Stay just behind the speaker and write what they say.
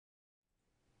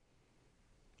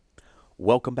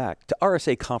Welcome back to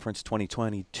RSA Conference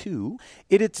 2022.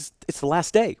 It's the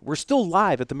last day. We're still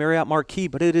live at the Marriott Marquis,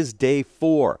 but it is day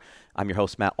 4. I'm your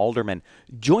host, Matt Alderman.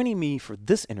 Joining me for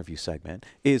this interview segment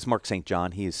is Mark St.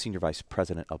 John. He is Senior Vice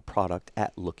President of Product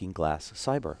at LookingGlass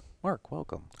Cyber. Mark,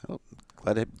 welcome. Oh,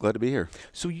 glad to be here.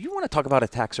 So you want to talk about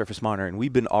attack surface monitoring.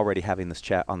 We've been already having this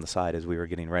chat on the side as we were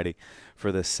getting ready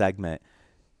for this segment.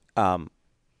 Let's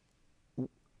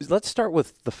start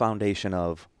with the foundation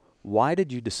of why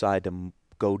did you decide to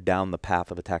go down the path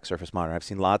of attack surface monitoring? I've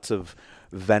seen lots of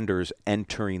vendors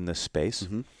entering this space.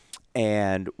 Mm-hmm.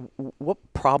 And what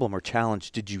problem or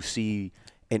challenge did you see,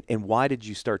 and why did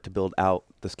you start to build out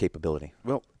this capability?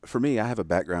 Well, for me, I have a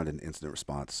background in incident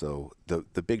response. So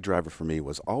the big driver for me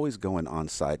was always going on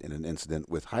site in an incident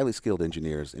with highly skilled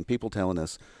engineers and people telling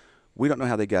us, we don't know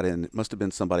how they got in. It must have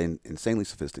been somebody insanely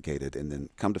sophisticated. And then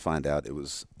come to find out it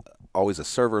was always a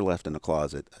server left in a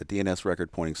closet, a DNS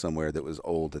record pointing somewhere that was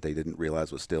old that they didn't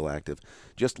realize was still active.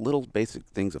 Just little basic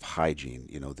things of hygiene,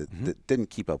 that didn't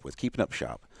keeping up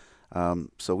shop.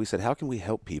 So we said, how can we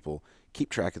help people keep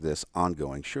track of this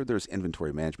ongoing? Sure, there's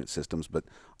inventory management systems, but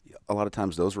a lot of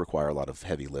times those require a lot of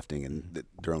heavy lifting and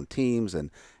their own teams. And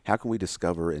how can we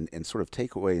discover and sort of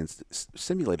take away and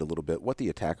simulate a little bit what the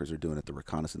attackers are doing at the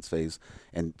reconnaissance phase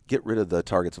and get rid of the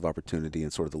targets of opportunity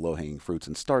and sort of the low-hanging fruits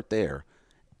and start there.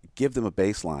 Give them a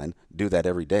baseline, do that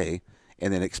every day,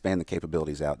 and then expand the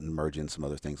capabilities out and merge in some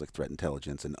other things like threat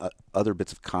intelligence and other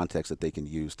bits of context that they can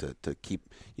use to keep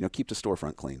the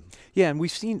storefront clean. Yeah, and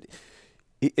we've seen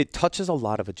it touches a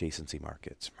lot of adjacency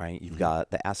markets, right? You've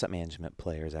got the asset management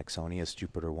players, Axonius,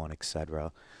 Jupiter One, et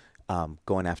cetera,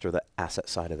 going after the asset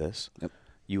side of this. Yep.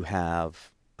 You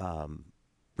have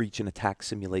breach and attack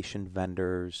simulation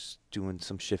vendors doing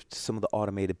some shifts, some of the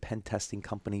automated pen testing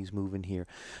companies moving here.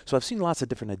 So I've seen lots of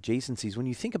different adjacencies. When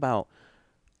you think about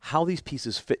how these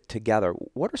pieces fit together,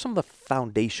 what are some of the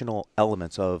foundational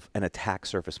elements of an attack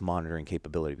surface monitoring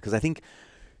capability? Because I think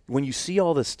when you see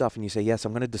all this stuff and you say, yes,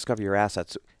 I'm going to discover your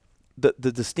assets, the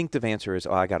distinctive answer is,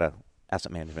 oh, I got an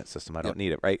asset management system. I don't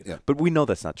need it, right? Yep. But we know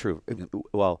that's not true. Yep.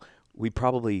 Well, we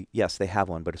probably, yes, they have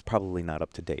one, but it's probably not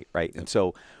up to date, right? Yep. And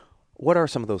so what are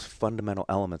some of those fundamental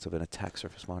elements of an attack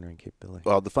surface monitoring capability?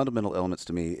 Well, the fundamental elements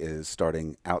to me is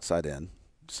starting outside in.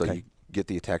 So Okay. you get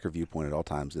the attacker viewpoint at all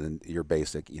times, and then your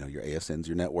basic, your ASNs,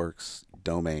 your networks,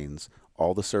 domains,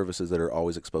 all the services that are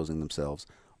always exposing themselves,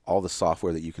 all the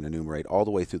software that you can enumerate, all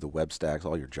the way through the web stacks,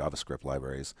 all your JavaScript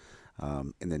libraries,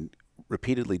 and then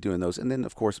repeatedly doing those, and then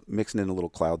of course mixing in a little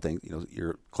cloud thing,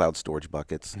 your cloud storage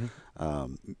buckets,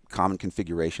 common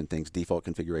configuration things, default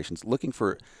configurations, looking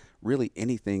for really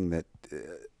anything that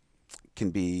can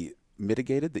be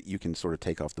mitigated that you can sort of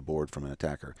take off the board from an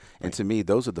attacker. Right. And to me,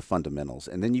 those are the fundamentals.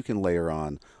 And then you can layer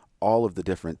on all of the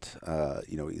different,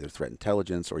 either threat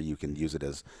intelligence, or you can use it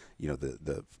as,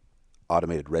 the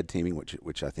automated red teaming,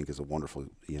 which I think is a wonderful,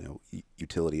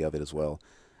 utility of it as well.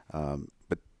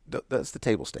 But that's the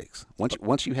table stakes.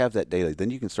 Once you have that data, then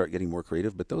you can start getting more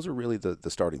creative. But those are really the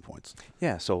starting points.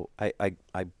 Yeah. So I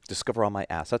discover all my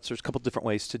assets. There's a couple different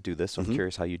ways to do this. So I'm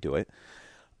curious how you do it.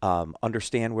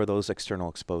 Understand where those external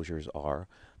exposures are.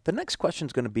 The next question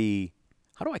is going to be,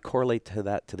 how do I correlate to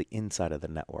the inside of the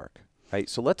network, right?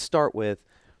 So let's start with,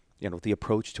 the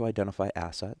approach to identify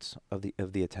assets of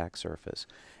the attack surface,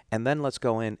 and then let's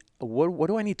go in. What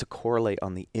do I need to correlate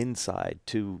on the inside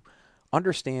to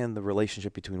understand the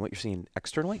relationship between what you're seeing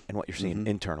externally and what you're seeing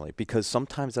internally? Because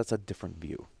sometimes that's a different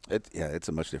view. It's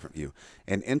a much different view.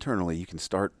 And internally, you can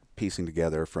start piecing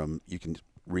together you can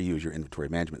reuse your inventory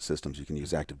management systems. You can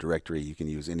use Active Directory. You can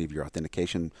use any of your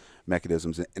authentication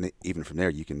mechanisms. And even from there,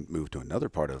 you can move to another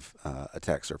part of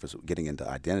attack surface, getting into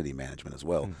identity management as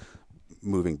well.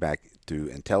 Moving back to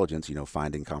intelligence,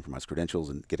 finding compromised credentials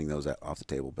and getting those off the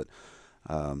table. But,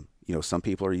 some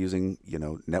people are using,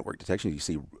 network detection. You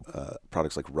see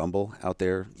products like Rumble out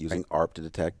there using ARP to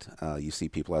detect. You see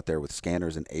people out there with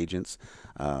scanners and agents,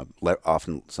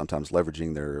 sometimes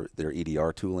leveraging their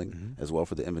EDR tooling as well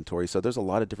for the inventory. So there's a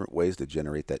lot of different ways to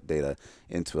generate that data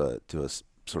into a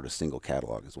sort of single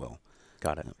catalog as well.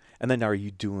 Got it. And then are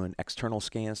you doing external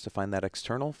scans to find that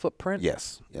external footprint?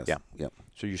 Yes. Yeah. Yep.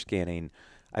 So you're scanning.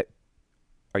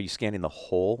 Are you scanning the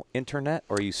whole internet,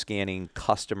 or are you scanning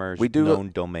customers'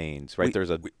 known domains? Right. There's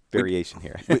a variation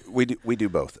here. we do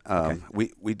both. Okay.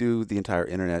 We do the entire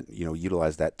internet.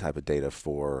 Utilize that type of data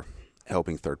for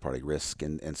helping third-party risk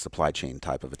and supply chain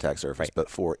type of attack surface. Right. But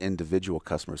for individual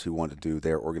customers who want to do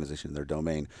their organization, their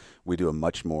domain, we do a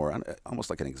much more, almost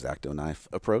like an X-Acto knife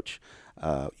approach.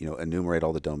 Enumerate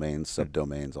all the domains,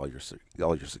 subdomains, all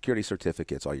your security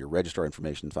certificates, all your registrar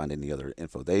information, find any other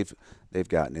info they've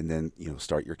gotten, and then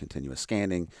start your continuous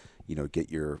scanning.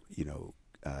 Get your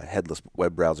headless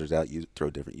web browsers out. Throw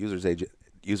different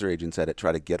user agents at it,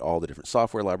 try to get all the different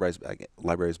software libraries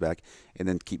back, and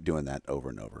then keep doing that over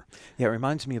and over. Yeah, it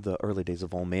reminds me of the early days of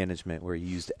vuln management where you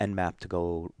used Nmap to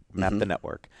go map the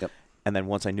network. Yep. And then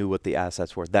once I knew what the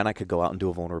assets were, then I could go out and do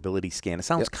a vulnerability scan. It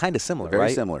sounds kind of similar, Very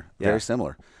right? similar. Yeah. Very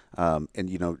similar. And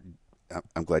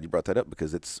I'm glad you brought that up,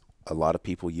 because it's a lot of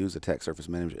people use attack surface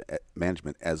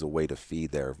management as a way to feed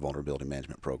their vulnerability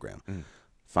management program.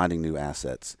 Finding new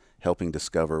assets, helping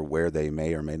discover where they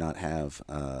may or may not have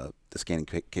the scanning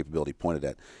capability pointed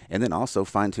at, and then also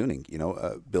fine-tuning,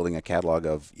 building a catalog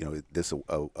of, this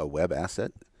a web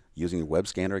asset, using a web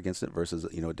scanner against it versus,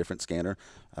 a different scanner,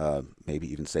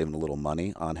 maybe even saving a little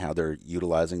money on how they're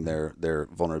utilizing their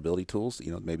vulnerability tools.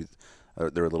 Maybe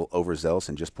they're a little overzealous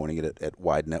and just pointing it at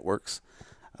wide networks.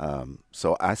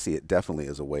 So I see it definitely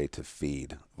as a way to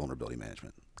feed vulnerability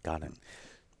management. Got it.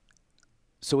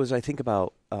 So as I think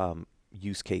about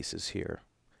use cases here,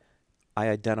 I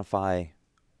identify,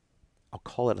 I'll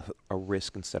call it a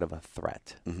risk instead of a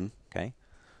threat, okay,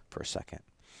 for a second.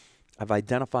 I've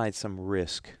identified some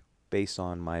risk based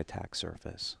on my attack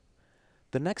surface.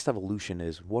 The next evolution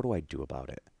is, what do I do about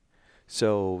it?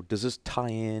 So does this tie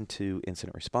into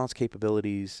incident response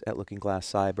capabilities at LookingGlass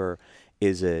Cyber?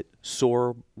 Is it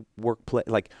SOAR workplace?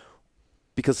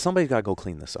 Because somebody's got to go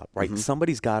clean this up, right?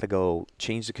 Somebody's got to go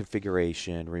change the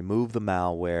configuration, remove the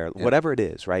malware, whatever it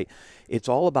is, right? It's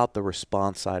all about the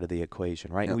response side of the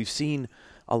equation, right? And we've seen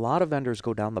a lot of vendors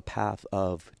go down the path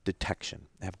of detection.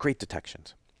 They have great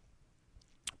detections.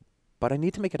 But I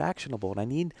need to make it actionable, and I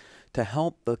need to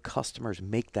help the customers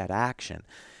make that action.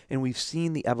 And we've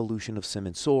seen the evolution of SIM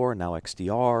and SOAR, and now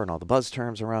XDR, and all the buzz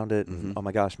terms around it. And, oh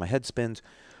my gosh, my head spins.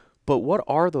 But what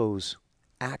are those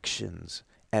actions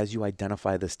as you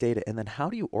identify this data, and then how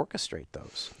do you orchestrate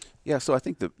those? Yeah, so I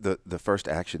think the first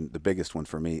action, the biggest one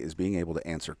for me, is being able to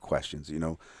answer questions.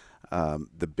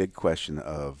 The big question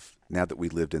of, now that we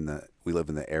live in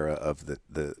the era of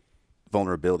the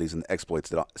vulnerabilities and the exploits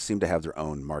that seem to have their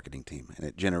own marketing team, and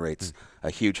it generates a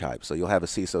huge hype. So you'll have a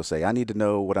CISO say, "I need to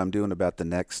know what I'm doing about the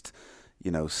next,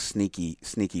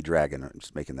 sneaky dragon." I'm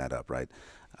just making that up, right?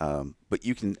 But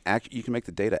you can make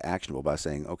the data actionable by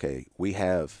saying, okay, we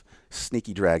have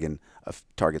sneaky dragon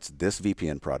targets this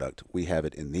VPN product. We have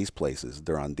it in these places.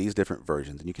 They're on these different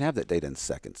versions, and you can have that data in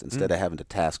seconds instead of having to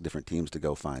task different teams to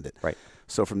go find it. Right.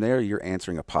 So from there, you're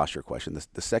answering a posture question.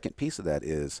 The second piece of that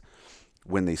is,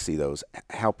 when they see those,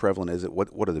 how prevalent is it?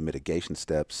 What are the mitigation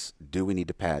steps? Do we need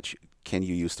to patch? Can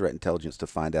you use threat intelligence to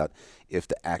find out if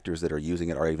the actors that are using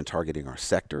it are even targeting our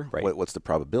sector? Right. What's the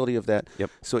probability of that?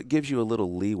 Yep. So it gives you a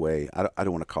little leeway. I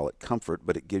don't want to call it comfort,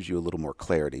 but it gives you a little more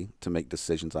clarity to make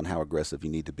decisions on how aggressive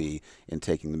you need to be in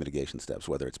taking the mitigation steps,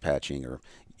 whether it's patching or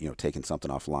taking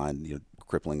something offline,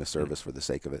 crippling a service for the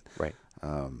sake of it. Right.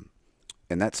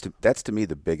 And that's to me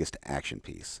the biggest action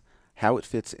piece. How it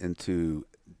fits into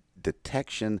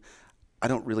detection, I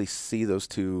don't really see those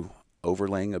two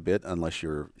overlaying a bit unless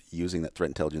you're using that threat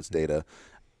intelligence data,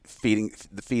 feeding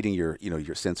your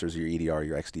your sensors, your EDR,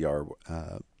 your XDR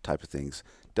type of things.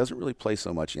 Doesn't really play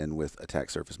so much in with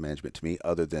attack surface management to me,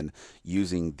 other than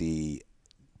using the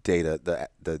data,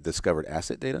 the discovered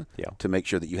asset data, to make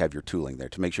sure that you have your tooling there,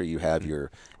 to make sure you have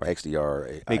your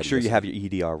XDR. Make sure you have your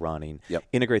EDR running. Yep.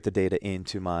 Integrate the data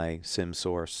into my SIM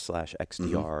source /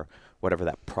 XDR, whatever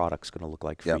that product's going to look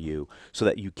like for you, so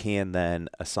that you can then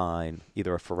assign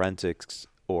either a forensics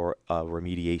or a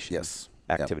remediation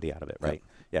activity out of it, right?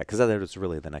 Yeah, because that is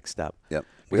really the next step. Yep.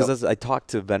 Because as I talk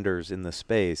to vendors in this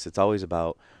space, it's always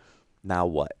about, now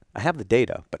what? I have the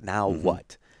data, but now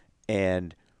what?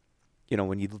 And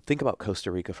when you think about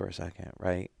Costa Rica for a second,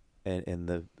 right, and in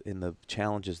the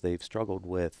challenges they've struggled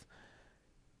with,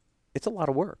 it's a lot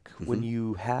of work when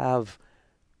you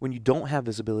don't have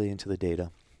visibility into the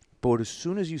data. But as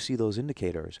soon as you see those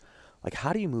indicators,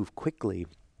 how do you move quickly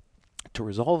to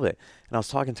resolve it? And I was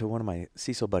talking to one of my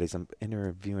CISO buddies. I'm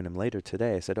interviewing him later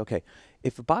today. I said, okay,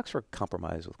 if a box were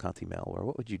compromised with Conti malware,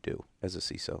 what would you do as a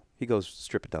CISO? He goes,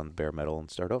 strip it down to bare metal and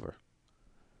start over.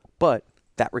 But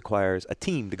that requires a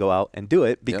team to go out and do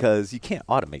it, because you can't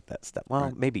automate that step.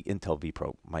 Well, maybe Intel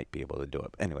vPro might be able to do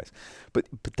it. Anyways, but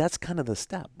that's kind of the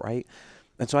step, right?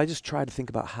 And so I just try to think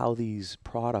about how these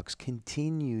products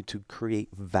continue to create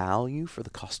value for the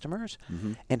customers,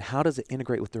 and how does it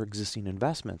integrate with their existing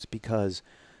investments? Because,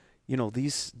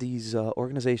 these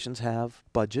organizations have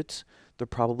budgets. They're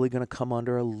probably going to come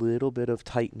under a little bit of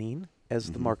tightening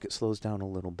as the market slows down a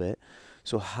little bit.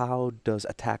 So how does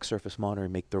attack surface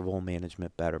monitoring make their role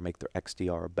management better, make their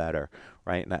XDR better,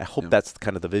 right? And I hope that's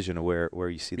kind of the vision of where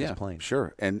you see this playing.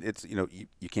 Sure. And it's,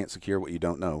 you can't secure what you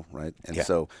don't know, right? And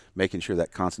so making sure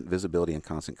that constant visibility and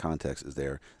constant context is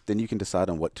there, then you can decide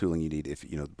on what tooling you need. If,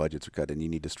 budgets are cut and you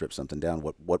need to strip something down,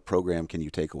 what program can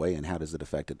you take away and how does it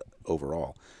affect it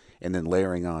overall? And then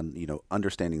layering on,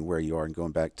 understanding where you are and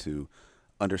going back to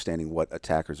understanding what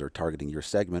attackers are targeting your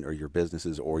segment or your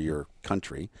businesses or your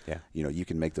country. You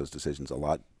can make those decisions a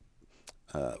lot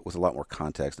with a lot more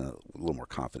context and a little more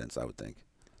confidence, I would think.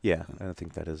 Yeah, and I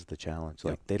think that is the challenge.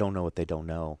 Like they don't know what they don't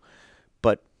know,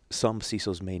 but some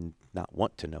CISOs may not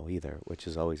want to know either, which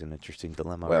is always an interesting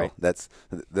dilemma. Well, right?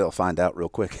 They'll find out real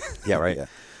quick. Yeah, right.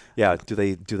 Yeah. Do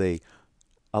they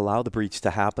allow the breach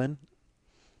to happen?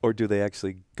 Or do they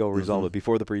actually go resolve it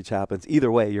before the breach happens?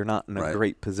 Either way, you're not in a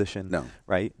great position,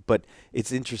 right? But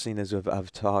it's interesting as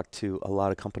I've talked to a lot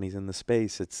of companies in the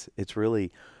space. It's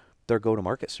really their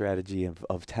go-to-market strategy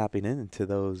of tapping into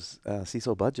those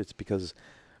CISO budgets, because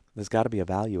there's got to be a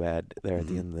value add there at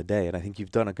the end of the day. And I think you've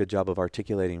done a good job of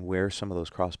articulating where some of those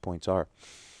cross points are.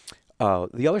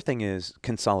 The other thing is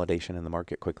consolidation in the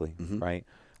market quickly, right?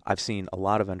 I've seen a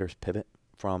lot of vendors pivot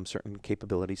from certain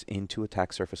capabilities into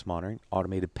attack surface monitoring,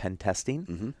 automated pen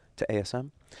testing to ASM,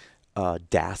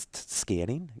 DAST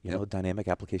scanning, dynamic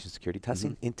application security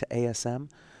testing into ASM.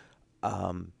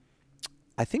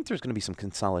 I think there's going to be some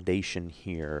consolidation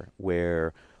here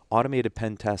where automated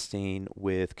pen testing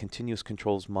with continuous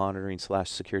controls monitoring /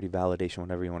 security validation,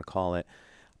 whatever you want to call it,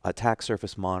 attack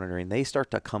surface monitoring, they start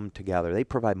to come together. They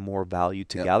provide more value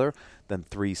together than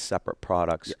three separate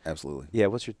products. Yeah, absolutely. Yeah,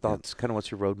 what's your thoughts? Kind of what's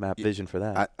your roadmap vision for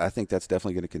that? I think that's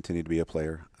definitely going to continue to be a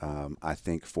player. I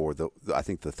think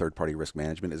the third-party risk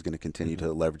management is going to continue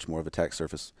to leverage more of attack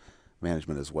surface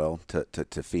management as well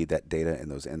to feed that data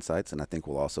and those insights. And I think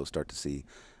we'll also start to see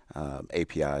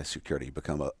API security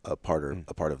become a part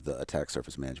of the attack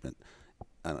surface management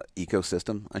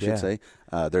ecosystem, I should say.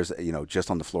 There's, just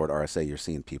on the floor at RSA, you're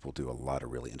seeing people do a lot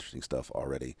of really interesting stuff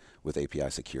already with API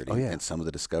security and some of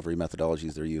the discovery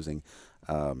methodologies they're using.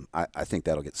 I think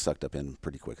that'll get sucked up in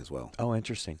pretty quick as well. Oh,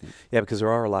 interesting. Yeah, because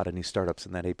there are a lot of new startups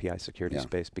in that API security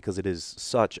space because it is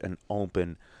such an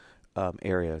open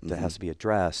area that has to be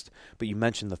addressed. But you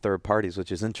mentioned the third parties,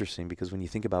 which is interesting because when you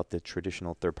think about the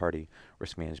traditional third-party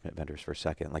risk management vendors for a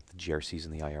second, like the GRCs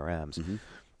and the IRMs,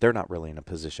 they're not really in a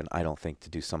position, I don't think, to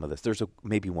do some of this. There's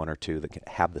maybe one or two that can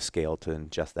have the scale to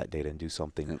ingest that data and do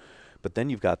something. But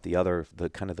then you've got the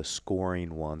kind of the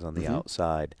scoring ones on the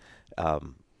outside.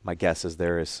 My guess is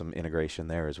there is some integration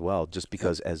there as well, just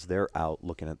because as they're out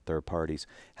looking at third parties,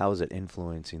 how is it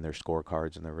influencing their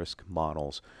scorecards and their risk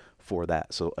models for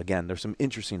that? So again, there's some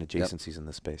interesting adjacencies in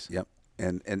this space.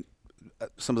 And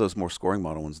some of those more scoring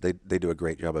model ones, they do a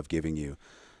great job of giving you,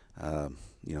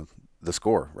 the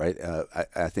score, right?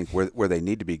 I think where they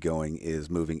need to be going is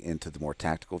moving into the more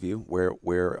tactical view.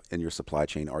 Where in your supply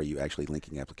chain are you actually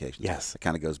linking applications? Yes. It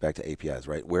kind of goes back to APIs,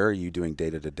 right? Where are you doing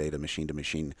data-to-data,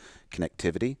 machine-to-machine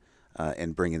connectivity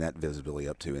and bringing that visibility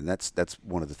up to? And that's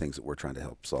one of the things that we're trying to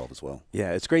help solve as well.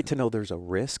 Yeah, it's great to know there's a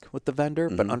risk with the vendor,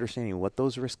 but understanding what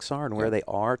those risks are and where they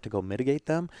are to go mitigate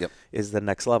them is the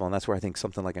next level. And that's where I think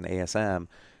something like an ASM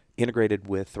integrated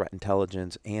with threat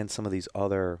intelligence and some of these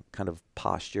other kind of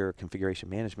posture configuration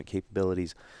management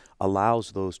capabilities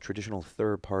allows those traditional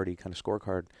third-party kind of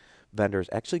scorecard vendors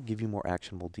actually give you more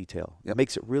actionable detail. It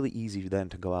makes it really easy then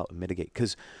to go out and mitigate,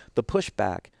 because the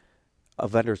pushback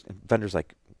of vendors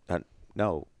like,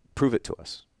 no, prove it to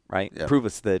us, right? Prove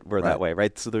us that we're that way,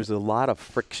 right? So there's a lot of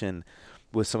friction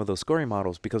with some of those scoring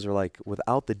models because they're like,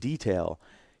 without the detail,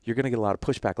 you're going to get a lot of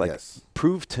pushback, like,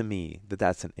 prove to me that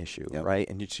that's an issue, right?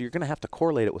 And so you're going to have to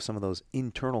correlate it with some of those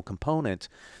internal components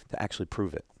to actually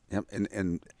prove it.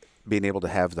 And being able to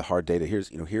have the hard data,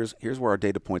 here's where our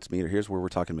data points meet, or here's where we're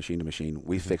talking machine to machine.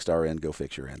 We fixed our end, go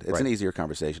fix your end. It's an easier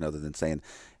conversation other than saying,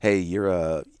 hey, you're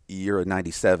a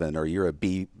 97 or you're a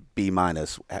B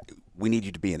minus. We need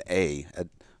you to be an A.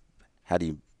 How do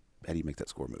you make that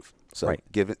score move? So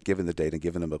given the data,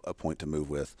 giving them a point to move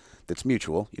with that's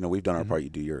mutual. We've done our part, you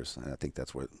do yours. And I think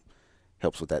that's what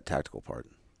helps with that tactical part.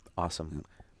 Awesome.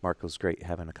 Mark, it was great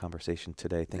having a conversation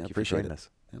today. Thank you for joining us.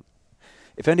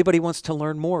 If anybody wants to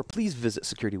learn more, please visit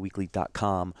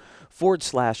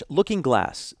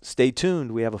securityweekly.com/LookingGlass. Stay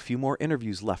tuned. We have a few more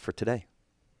interviews left for today.